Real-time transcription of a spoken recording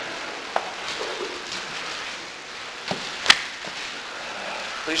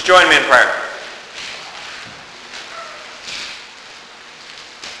Please join me in prayer.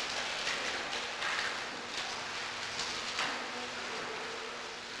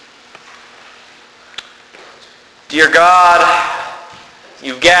 Dear God,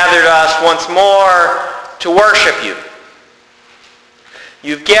 you've gathered us once more to worship you.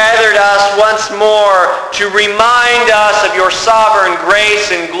 You've gathered us once more to remind us of your sovereign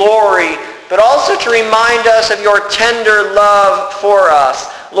grace and glory, but also to remind us of your tender love for us.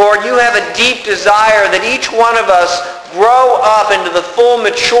 Lord, you have a deep desire that each one of us grow up into the full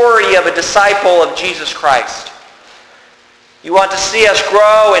maturity of a disciple of Jesus Christ. You want to see us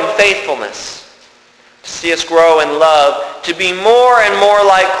grow in faithfulness, to see us grow in love, to be more and more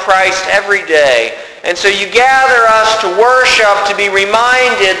like Christ every day. And so you gather us to worship, to be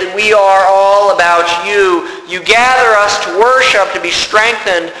reminded that we are all about you. You gather us to worship, to be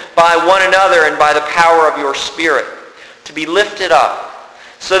strengthened by one another and by the power of your Spirit, to be lifted up,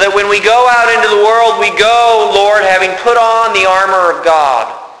 so that when we go out into the world, we go, Lord, having put on the armor of God,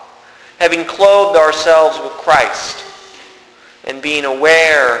 having clothed ourselves with Christ, and being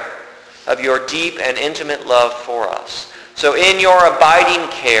aware of your deep and intimate love for us. So in your abiding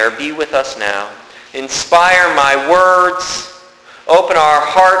care, be with us now. Inspire my words. Open our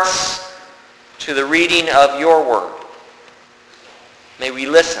hearts to the reading of your word. May we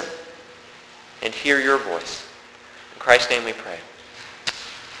listen and hear your voice. In Christ's name we pray.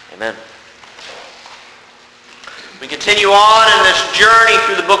 Amen. We continue on in this journey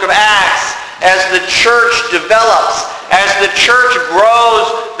through the book of Acts as the church develops, as the church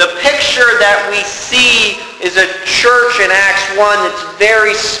grows. The picture that we see is a church in Acts 1 that's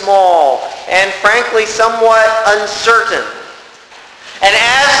very small and frankly somewhat uncertain. And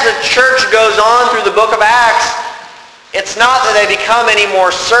as the church goes on through the book of Acts, it's not that they become any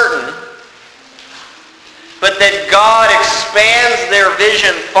more certain, but that God expands their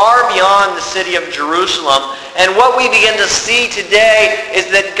vision far beyond the city of Jerusalem. And what we begin to see today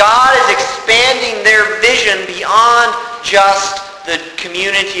is that God is expanding their vision beyond just the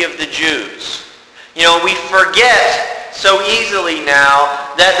community of the Jews. You know, we forget so easily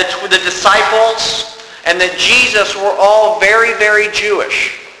now that the disciples and that Jesus were all very, very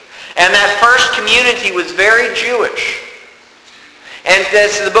Jewish. And that first community was very Jewish. And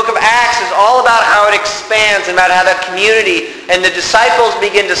the book of Acts is all about how it expands and about how that community and the disciples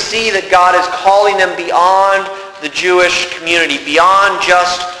begin to see that God is calling them beyond the Jewish community, beyond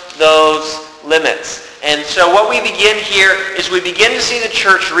just those limits. And so what we begin here is we begin to see the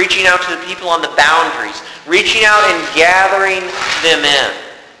church reaching out to the people on the boundaries, reaching out and gathering them in.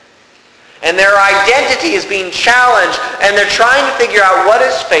 And their identity is being challenged, and they're trying to figure out what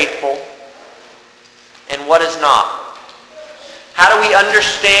is faithful and what is not. How do we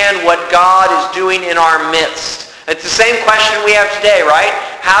understand what God is doing in our midst? It's the same question we have today, right?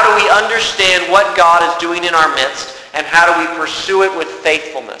 How do we understand what God is doing in our midst, and how do we pursue it with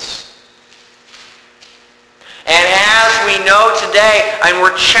faithfulness? And as we know today, and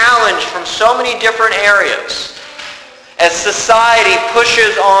we're challenged from so many different areas, as society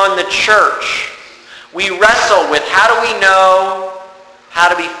pushes on the church, we wrestle with how do we know how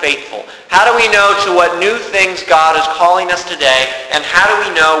to be faithful? How do we know to what new things God is calling us today? And how do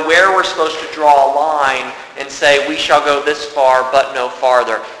we know where we're supposed to draw a line and say we shall go this far but no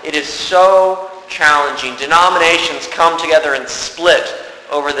farther? It is so challenging. Denominations come together and split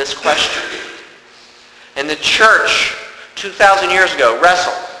over this question. And the church 2,000 years ago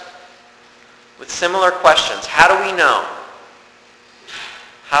wrestled with similar questions. How do we know?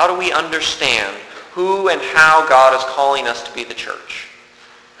 How do we understand who and how God is calling us to be the church?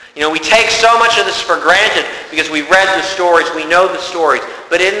 You know, we take so much of this for granted because we've read the stories, we know the stories.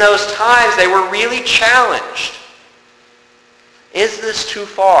 But in those times, they were really challenged. Is this too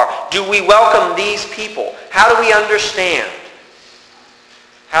far? Do we welcome these people? How do we understand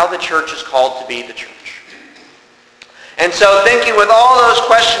how the church is called to be the church? And so thinking with all those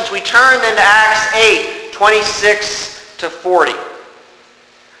questions, we turn into Acts 8, 26 to 40.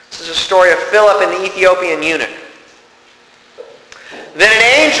 This is a story of Philip and the Ethiopian eunuch. Then an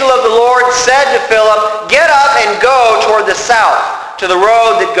angel of the Lord said to Philip, "Get up and go toward the south, to the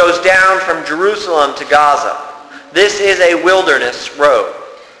road that goes down from Jerusalem to Gaza. This is a wilderness road."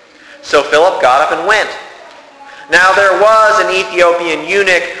 So Philip got up and went. Now there was an Ethiopian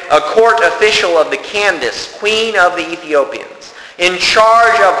eunuch, a court official of the Candace, queen of the Ethiopians, in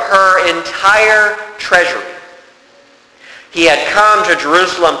charge of her entire treasury. He had come to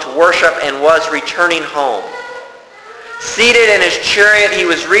Jerusalem to worship and was returning home. Seated in his chariot, he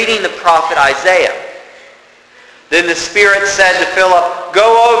was reading the prophet Isaiah. Then the Spirit said to Philip,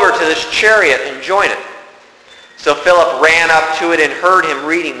 "Go over to this chariot and join it." So Philip ran up to it and heard him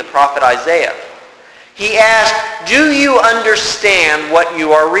reading the prophet Isaiah. He asked, "Do you understand what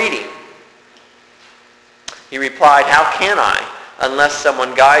you are reading?" He replied, "How can I, unless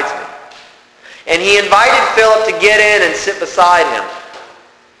someone guides me?" And he invited Philip to get in and sit beside him.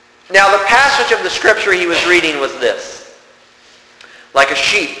 Now the passage of the scripture he was reading was this: "Like a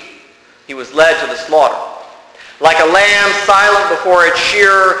sheep, he was led to the slaughter. Like a lamb silent before its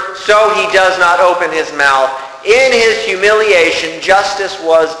shearer, so he does not open his mouth. In his humiliation, justice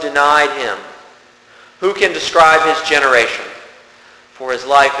was denied him. Who can describe his generation? For his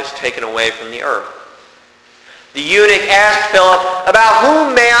life is taken away from the earth." The eunuch asked Philip, "About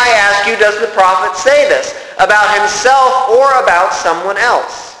whom, may I ask you, does the prophet say this? About himself or about someone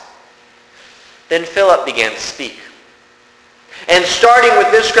else?" Then Philip began to speak. And starting with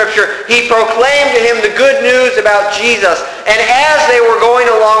this scripture, he proclaimed to him the good news about Jesus. And as they were going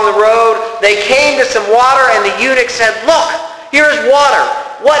along the road, they came to some water, and the eunuch said, "Look, here is water.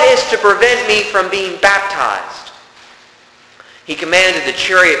 What is to prevent me from being baptized?" He commanded the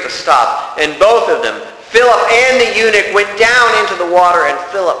chariot to stop, and both of them, Philip and the eunuch, went down into the water, and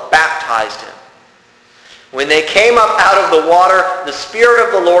Philip baptized him. When they came up out of the water, the Spirit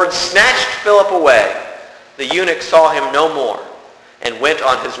of the Lord snatched Philip away. The eunuch saw him no more and went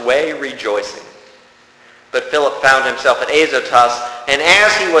on his way rejoicing. But Philip found himself at Azotus, and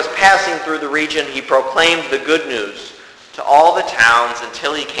as he was passing through the region, he proclaimed the good news to all the towns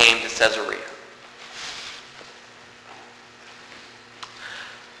until he came to Caesarea.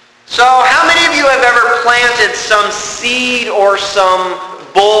 So how many of you have ever planted some seed or some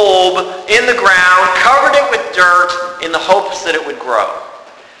bulb in the ground, covered it with dirt in the hopes that it would grow?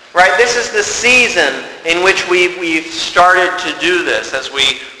 Right? This is the season in which we've started to do this as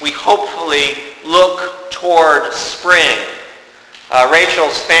we hopefully look toward spring.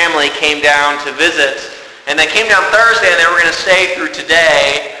 Rachel's family came down to visit, and they came down Thursday, and they were going to stay through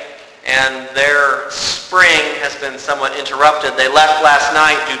today, and their spring has been somewhat interrupted. They left last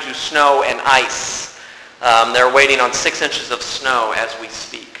night due to snow and ice. They're waiting on 6 inches of snow as we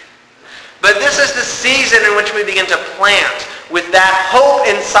speak. But this is the season in which we begin to plant with that hope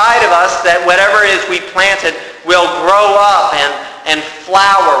inside of us that whatever it is we planted will grow up and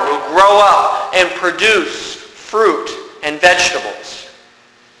flower, will grow up and produce fruit and vegetables.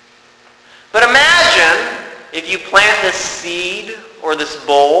 But imagine if you plant this seed or this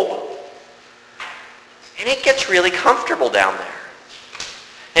bulb and it gets really comfortable down there.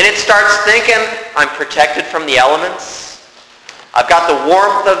 And it starts thinking, "I'm protected from the elements. I've got the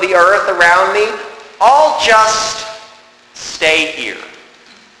warmth of the earth around me. I'll just stay here.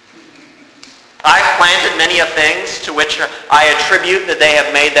 I've planted many of things to which I attribute that they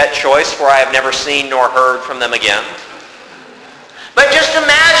have made that choice, for I have never seen nor heard from them again." But just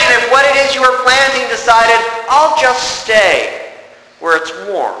imagine if what it is you are planting decided, "I'll just stay where it's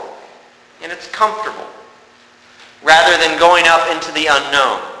warm and it's comfortable," rather than going up into the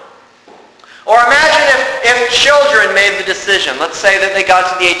unknown. Or imagine if children made the decision, let's say that they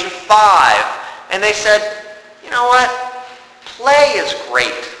got to the age of 5, and they said, "You know what? Play is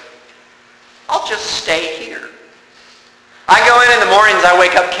great. I'll just stay here." I go in the mornings, I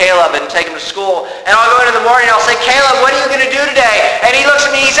wake up Caleb and take him to school, and I'll go in the morning and I'll say, "Caleb, what are you going to do today?" And he looks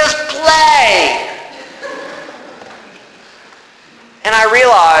at me, he says, "Play." And I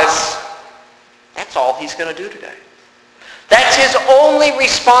realize that's all he's going to do today. That's his only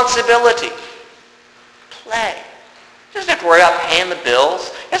responsibility. Play. He doesn't have to worry about paying the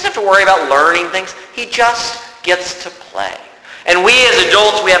bills. He doesn't have to worry about learning things. He just gets to play. And we as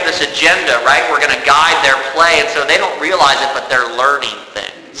adults, we have this agenda, right? We're going to guide their play, and so they don't realize it, but they're learning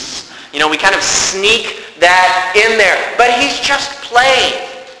things. You know, we kind of sneak that in there. But he's just playing.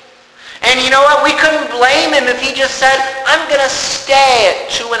 And you know what? We couldn't blame him if he just said, "I'm going to stay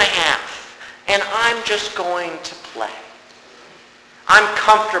at 2.5, and I'm just going to play. I'm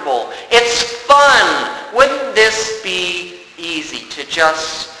comfortable. It's fun. Wouldn't this be easy to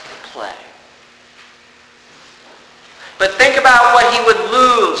just play?" But think about what he would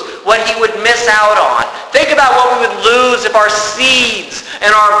lose, what he would miss out on. Think about what we would lose if our seeds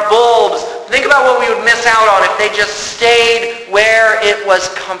and our bulbs, think about what we would miss out on if they just stayed where it was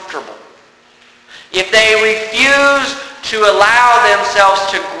comfortable. If they refused to allow themselves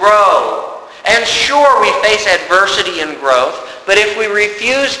to grow. And sure, we face adversity in growth, but if we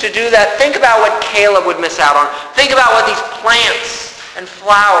refuse to do that, think about what Caleb would miss out on. Think about what these plants and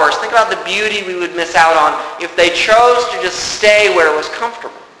flowers, think about the beauty we would miss out on if they chose to just stay where it was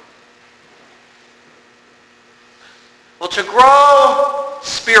comfortable. Well, to grow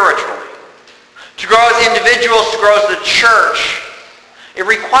spiritually, to grow as individuals, to grow as the church, It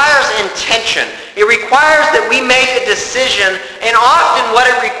requires intention. It requires that we make a decision, and often what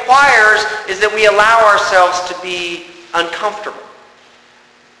it requires is that we allow ourselves to be uncomfortable.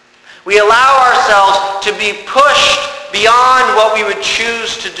 We allow ourselves to be pushed beyond what we would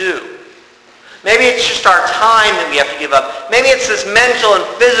choose to do. Maybe it's just our time that we have to give up. Maybe it's this mental and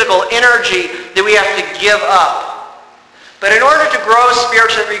physical energy that we have to give up. But in order to grow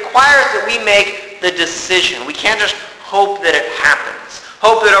spiritually, it requires that we make the decision. We can't just hope that it happens.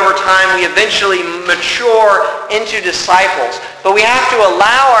 Hope that over time we eventually mature into disciples. But we have to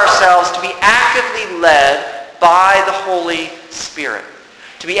allow ourselves to be actively led by the Holy Spirit.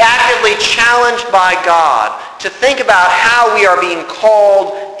 To be actively challenged by God. To think about how we are being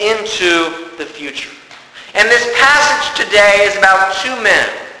called into the future. And this passage today is about two men.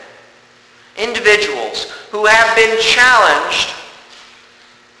 Individuals who have been challenged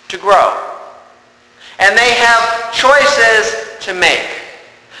to grow. And they have choices to make.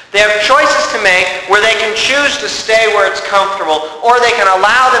 They have choices to make where they can choose to stay where it's comfortable, or they can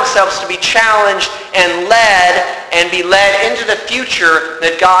allow themselves to be challenged and led and be led into the future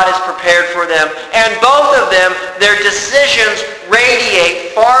that God has prepared for them. And both of them, their decisions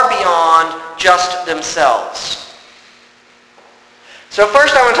radiate far beyond just themselves. So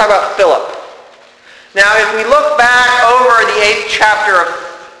first I want to talk about Philip. Now if we look back over the 8th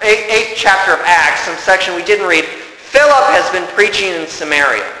chapter of Acts, some section we didn't read, Philip has been preaching in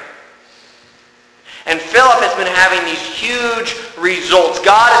Samaria. And Philip has been having these huge results.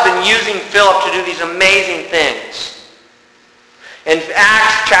 God has been using Philip to do these amazing things. In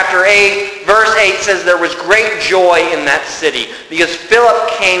Acts chapter 8, verse 8 says there was great joy in that city because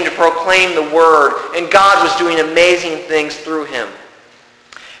Philip came to proclaim the word and God was doing amazing things through him.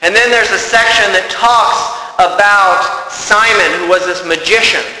 And then there's a section that talks about Simon, who was this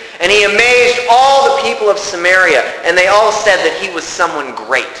magician. And he amazed all the people of Samaria, and they all said that he was someone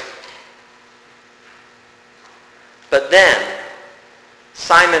great. But then,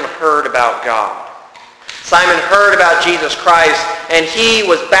 Simon heard about God. Simon heard about Jesus Christ, and he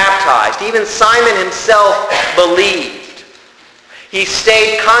was baptized. Even Simon himself believed. He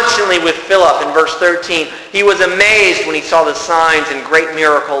stayed constantly with Philip in verse 13. He was amazed when he saw the signs and great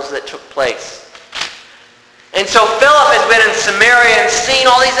miracles that took place. And so Philip has been in Samaria and seen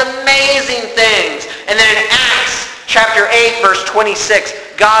all these amazing things. And then in Acts chapter 8, verse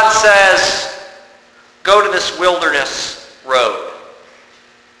 26, God says, go to this wilderness road.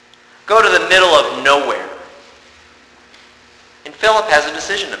 Go to the middle of nowhere. And Philip has a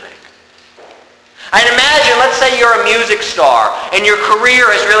decision to make. I'd imagine, let's say you're a music star and your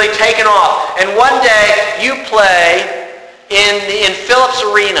career has really taken off. And one day you play in Phillips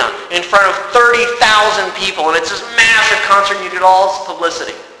Arena in front of 30,000 people, and it's this massive concert and you get all this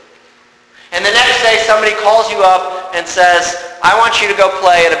publicity. And the next day somebody calls you up and says, I want you to go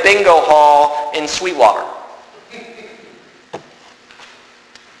play at a bingo hall in Sweetwater.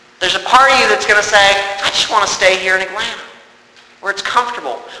 There's a part of you that's going to say, I just want to stay here in Atlanta, where it's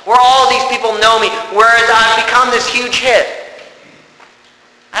comfortable, where all these people know me, where I've become this huge hit.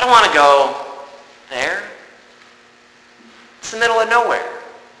 I don't want to go there. It's the middle of nowhere.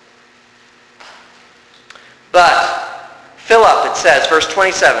 But Philip, it says, verse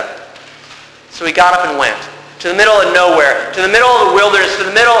 27, so he got up and went to the middle of nowhere, to the middle of the wilderness, to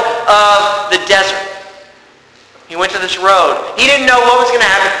the middle of the desert. He went to this road. He didn't know what was going to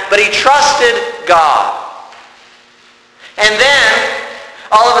happen, but he trusted God. And then,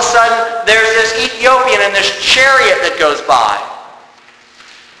 all of a sudden, there's this Ethiopian in this chariot that goes by.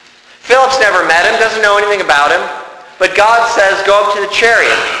 Philip's never met him, doesn't know anything about him. But God says, go up to the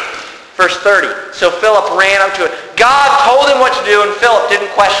chariot. Verse 30. So Philip ran up to it. God told him what to do, and Philip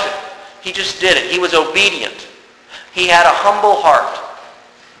didn't question. He just did it. He was obedient. He had a humble heart.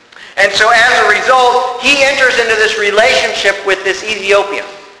 And so as a result, he enters into this relationship with this Ethiopian.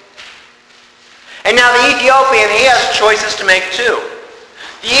 And now the Ethiopian, he has choices to make too.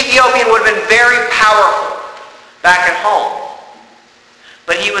 The Ethiopian would have been very powerful back at home.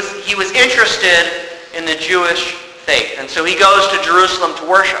 But he was interested in the Jewish faith. And so he goes to Jerusalem to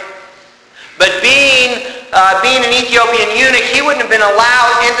worship. But being an Ethiopian eunuch, he wouldn't have been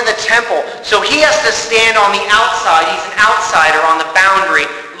allowed into the temple. So he has to stand on the outside. He's an outsider on the boundary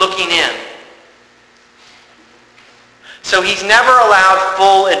looking in. So he's never allowed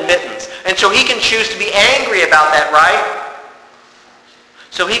full admittance. And so he can choose to be angry about that, right?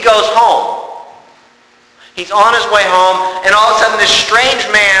 So he goes home. He's on his way home, and all of a sudden this strange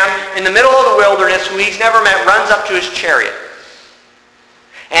man in the middle of the wilderness who he's never met runs up to his chariot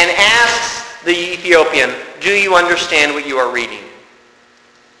and asks the Ethiopian, do you understand what you are reading?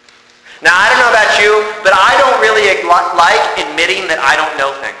 Now, I don't know about you, but I don't really like admitting that I don't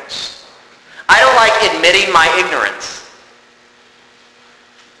know things. I don't like admitting my ignorance.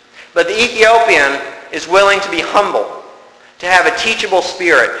 But the Ethiopian is willing to be humble, to have a teachable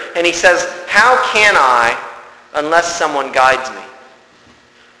spirit. And he says, how can I unless someone guides me?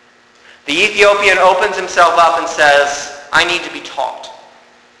 The Ethiopian opens himself up and says, I need to be taught.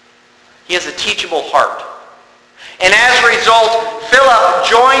 He has a teachable heart. And as a result, Philip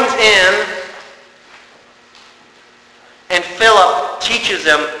joins in, and Philip teaches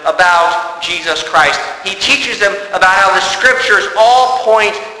him about Jesus Christ. He teaches him about how the Scriptures all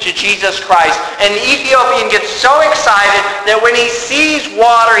point to Jesus Christ. And the Ethiopian gets so excited that when he sees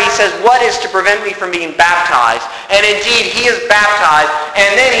water, he says, what is to prevent me from being baptized? And indeed, he is baptized.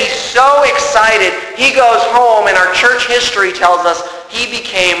 And then he's so excited, he goes home, and our church history tells us he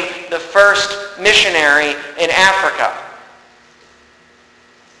became the first missionary in Africa.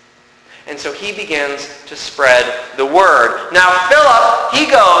 And so he begins to spread the word. Now Philip,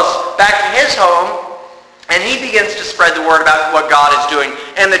 he goes back to his home, and he begins to spread the word about what God is doing.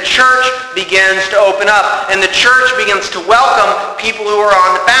 And the church begins to open up. And the church begins to welcome people who are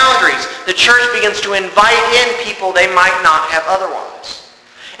on the boundaries. The church begins to invite in people they might not have otherwise.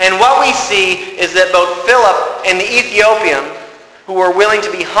 And what we see is that both Philip and the Ethiopian, who were willing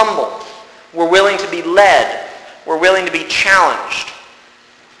to be humble, were willing to be led, were willing to be challenged.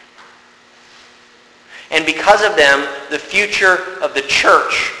 And because of them, the future of the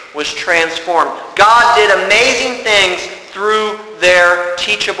church was transformed. God did amazing things through their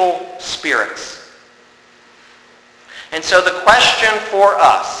teachable spirits. And so the question for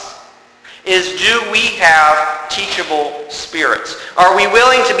us is, do we have teachable spirits? Are we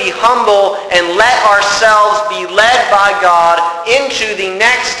willing to be humble and let ourselves be led by God into the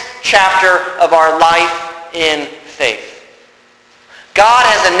next chapter of our life in faith? God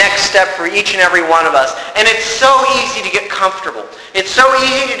has a next step for each and every one of us. And it's so easy to get comfortable. It's so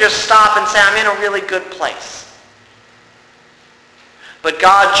easy to just stop and say, I'm in a really good place. But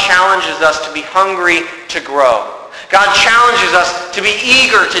God challenges us to be hungry to grow. God challenges us to be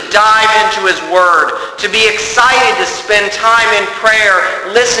eager to dive into His Word, to be excited to spend time in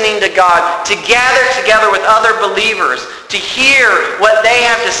prayer, listening to God, to gather together with other believers, to hear what they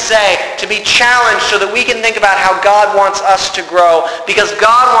have to say, to be challenged so that we can think about how God wants us to grow, because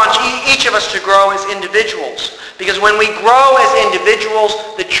God wants each of us to grow as individuals. Because when we grow as individuals,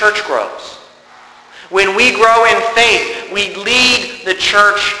 the church grows. When we grow in faith, we lead the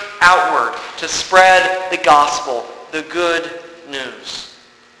church outward to spread the gospel, the good news.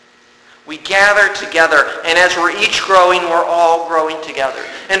 We gather together, and as we're each growing, we're all growing together.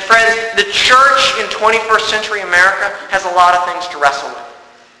 And friends, the church in 21st century America has a lot of things to wrestle with.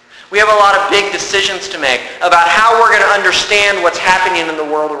 We have a lot of big decisions to make about how we're going to understand what's happening in the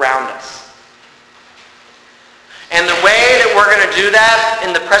world around us. And the way that we're going to do that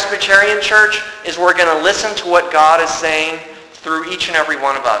in the Presbyterian Church is we're going to listen to what God is saying through each and every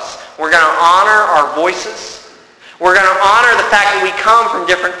one of us. We're going to honor our voices. We're going to honor the fact that we come from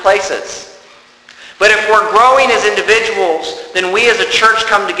different places. But if we're growing as individuals, then we as a church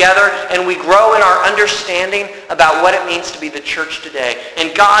come together and we grow in our understanding about what it means to be the church today.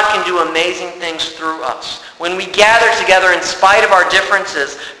 And God can do amazing things through us. When we gather together in spite of our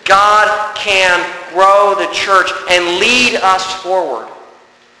differences, God can grow the church and lead us forward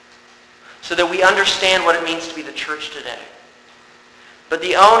so that we understand what it means to be the church today. But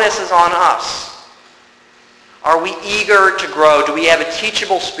the onus is on us. Are we eager to grow? Do we have a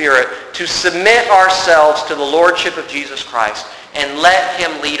teachable spirit to submit ourselves to the Lordship of Jesus Christ and let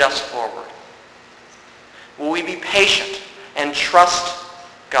Him lead us forward? Will we be patient and trust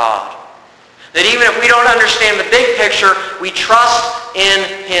God? That even if we don't understand the big picture, we trust in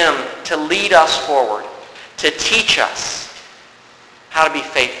Him to lead us forward, to teach us how to be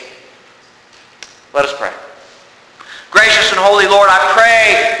faithful. Let us pray. Gracious and holy Lord, I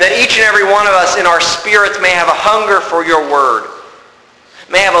pray that each and every one of us in our spirits may have a hunger for your word,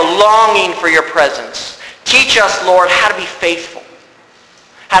 may have a longing for your presence. Teach us, Lord, how to be faithful,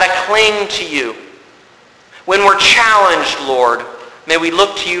 how to cling to you. When we're challenged, Lord, may we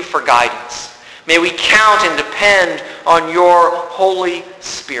look to you for guidance. May we count and depend on your Holy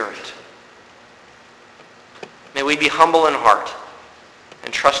Spirit. May we be humble in heart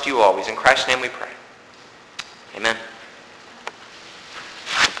and trust you always. In Christ's name we pray. Amen.